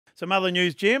Some other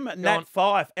news, Jim. Nat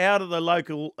Fyfe out of the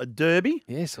local derby.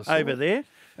 Yes, I saw over there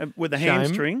with a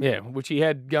hamstring. Yeah, which he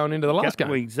had going into the last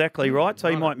game. Exactly right. So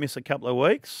he might miss a couple of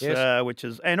weeks.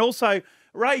 Yes. And also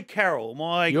Ray Carroll,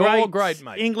 my great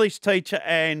mate. English teacher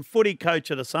and footy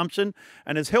coach at Assumption,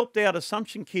 and has helped out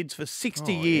Assumption kids for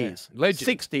 60 years. Yeah. Legend.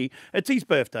 60. It's his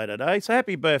birthday today, so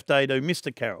happy birthday to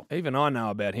Mr. Carroll. Even I know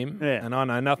about him, Yeah. and I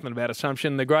know nothing about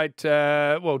Assumption. The great,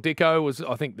 Dicko was,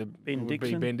 I think, Ben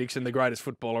Dixon, the greatest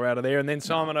footballer out of there, and then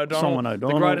Simon O'Donnell,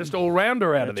 the greatest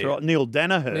all-rounder out of there. Right. Neil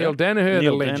Danaher,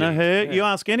 the legend. Yeah. You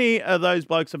ask any of those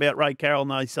blokes about Ray Carroll,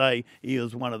 and they say he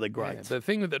was one of the greats. Yeah. The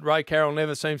thing that Ray Carroll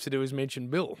never seems to do is mention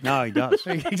Bill. No, he does.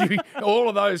 All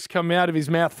of those come out of his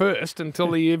mouth first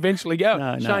until he eventually go.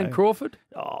 Shane Crawford.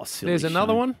 Oh, silly There's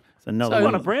another one. There's another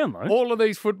one. Of Brownlow. All of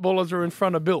these footballers are in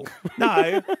front of Bill.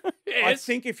 No. Yes. I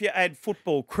think if you add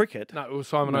football cricket. No, it was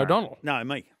Simon O'Donnell. No,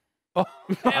 me. Oh,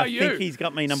 I think he's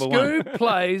got me number Scoob one.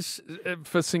 plays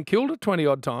for St Kilda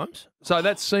 20-odd times. So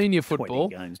that's senior football.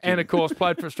 Games, and, of course,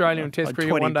 played for Australia and Test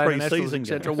cricket, one day internationals,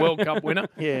 etc. World Cup winner.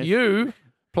 Yeah. You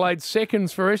played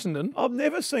seconds for Essendon. I've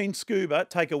never seen Scuba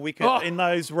take a wicket in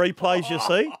those replays you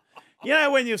see. You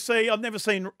know when you see, I've never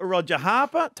seen Roger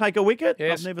Harper take a wicket.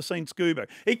 Yes. I've never seen Scuba.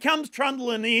 He comes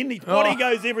trundling in, his body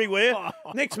goes everywhere.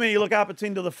 Next minute you look up, it's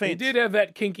into the fence. He did have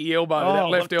that kinky elbow, that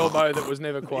left elbow that was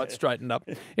never quite straightened up.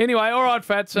 Anyway, all right,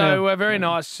 Fat. So very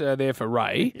nice there for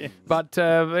Ray. Yes. But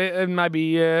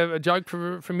maybe a joke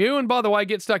from you. And by the way,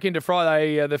 get stuck into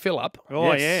Friday, the fill-up.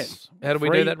 Oh, yes. How do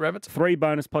we do that, Rabbits? 3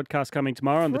 bonus podcasts coming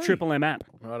tomorrow on the Triple M app.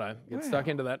 Righto, get stuck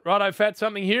into that. Righto, Fat,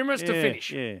 something humorous to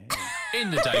finish. Yeah.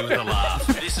 End the day with a laugh.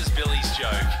 This is Billy's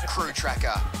joke. Crew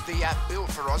Tracker, the app built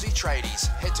for Aussie tradies.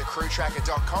 Head to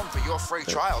crewtracker.com for your free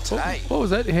trial today. What was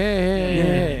that?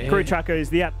 Yeah. Crew Tracker is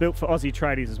the app built for Aussie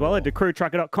tradies as well. Head to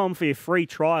crewtracker.com for your free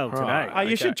trial today. Oh,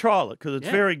 you should trial it because it's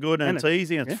very good and it's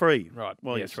easy and it's free. Right.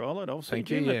 Well, you trial it. I'll Thank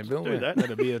you. Yeah, Bill. Do that.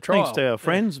 That'll be a trial. Thanks to our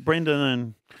friends, Brendan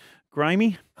and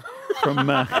Gramey from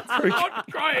Not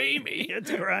Gramey.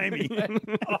 It's Gramey.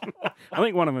 I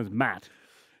think one of them is Matt.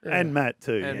 And Matt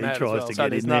too. And he Matt tries as well. to So get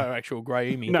there's in no there. actual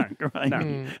Gramey. No.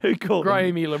 Gramey. Who called him?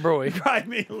 Gramey LeBroy.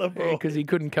 Gramey LeBroy. Because he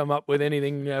couldn't come up with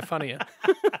anything funnier.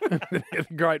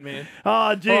 Great man.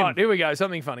 Oh, Jim. All right, here we go.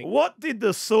 Something funny. What did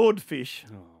the swordfish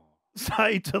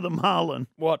say to the marlin?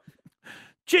 What?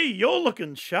 Gee, you're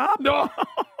looking sharp. No.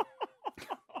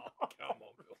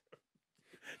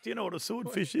 Do you know what a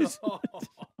swordfish is?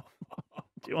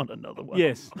 Do you want another one?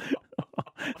 Yes.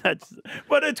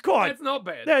 But it's quite. That's not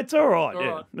bad. That's all right. All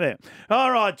right. Yeah.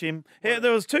 All right, Jim. Yeah,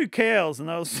 there was 2 cows and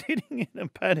they were sitting in a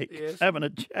paddock having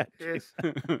a chat. Yes.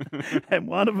 And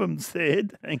one of them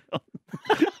said, hang on.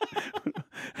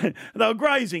 They were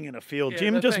grazing in a field,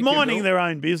 Jim, just thank you, minding Bill. their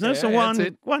own business. Yeah, And that's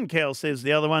it. one cow says to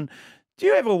the other one, do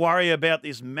you ever worry about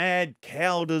this mad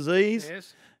cow disease?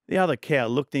 Yes. The other cow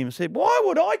looked at him and said, why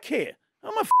would I care?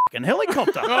 I'm a fucking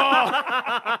helicopter.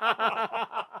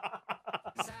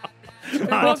 He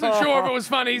wasn't sure if it was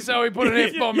funny, so he put an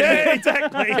F-bomb in Yeah, there.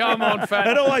 exactly. Come on, Fat.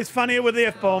 It's always funnier with the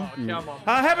F-bomb. Come on.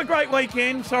 Have a great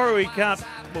weekend. Sorry we can't,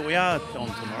 but we are on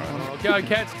tomorrow. Go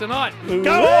Cats tonight.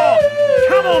 Go on!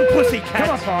 Come on, pussy cats. Come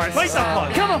on, pies. Beat the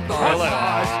pies. Come on,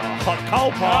 pies. Hot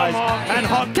coal pies and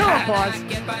hot cats.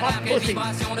 Hot pussy.